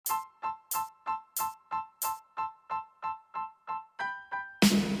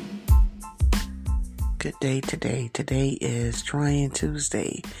good day today. Today is Trying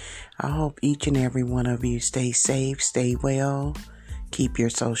Tuesday. I hope each and every one of you stay safe, stay well, keep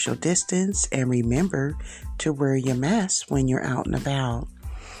your social distance, and remember to wear your mask when you're out and about.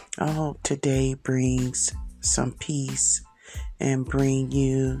 I hope today brings some peace and bring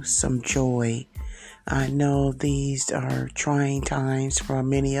you some joy. I know these are trying times for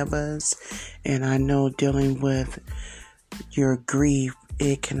many of us, and I know dealing with your grief,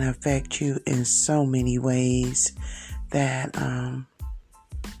 it can affect you in so many ways that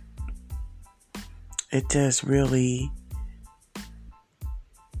it just really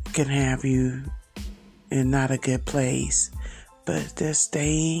can have you in not a good place. But just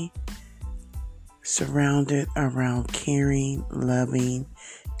stay surrounded around caring, loving,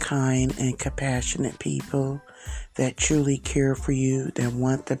 kind, and compassionate people that truly care for you, that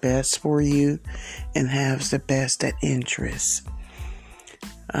want the best for you, and have the best at interest.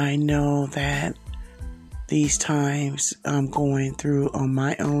 I know that these times I'm going through on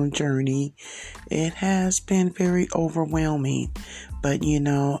my own journey, it has been very overwhelming. But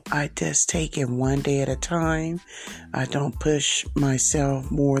I just take it one day at a time. I don't push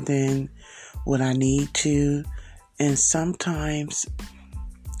myself more than what I need to. And sometimes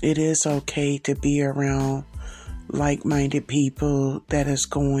it is okay to be around like-minded people that is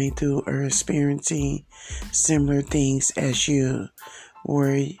going through or experiencing similar things as you,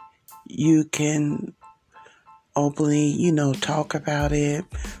 where you can openly, talk about it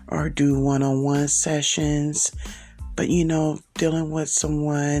or do one-on-one sessions. But, dealing with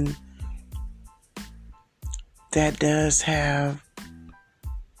someone that does have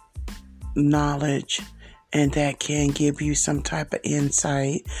knowledge and that can give you some type of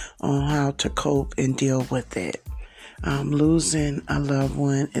insight on how to cope and deal with it. Losing a loved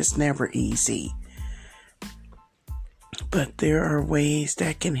one is never easy. But there are ways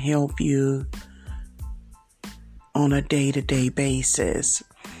that can help you on a day-to-day basis.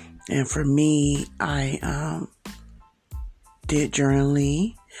 And for me, I did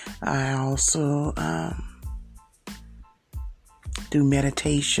journaling. I also do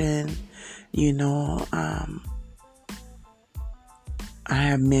meditation. I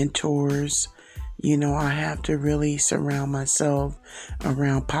have mentors. I have to really surround myself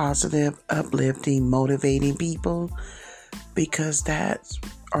around positive, uplifting, motivating people, because that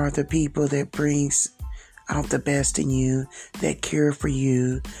are the people that brings out the best in you, that care for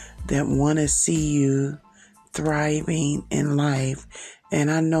you, that want to see you thriving in life.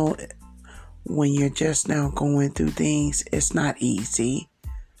 And I know when you're just now going through things, it's not easy.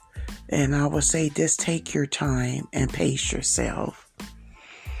 And I would say just take your time and pace yourself.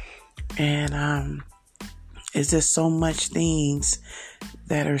 And it's just so much things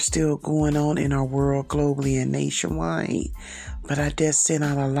that are still going on in our world globally and nationwide. But I just send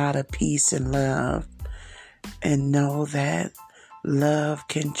out a lot of peace and love, and know that love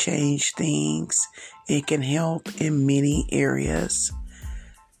can change things. It can help in many areas.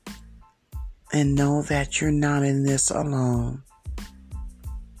 And know that you're not in this alone.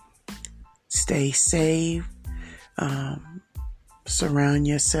 Stay safe. Surround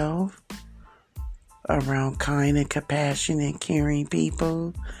yourself around kind and compassionate and caring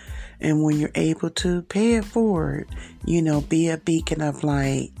people. And when you're able to, pay it forward. Be a beacon of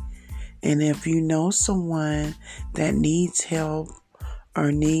light. And if you know someone that needs help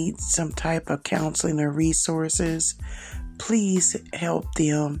or needs some type of counseling or resources, please help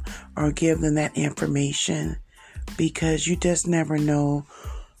them or give them that information, because you just never know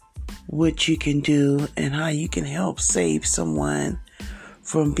what you can do and how you can help save someone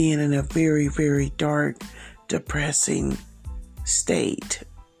from being in a very, very dark, depressing state.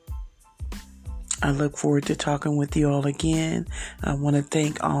 I look forward to talking with you all again. I want to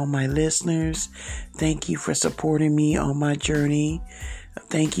thank all my listeners. Thank you for supporting me on my journey.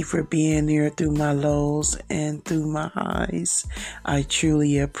 Thank you for being there through my lows and through my highs. I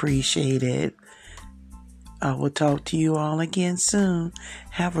truly appreciate it. I will talk to you all again soon.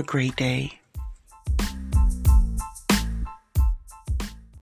 Have a great day.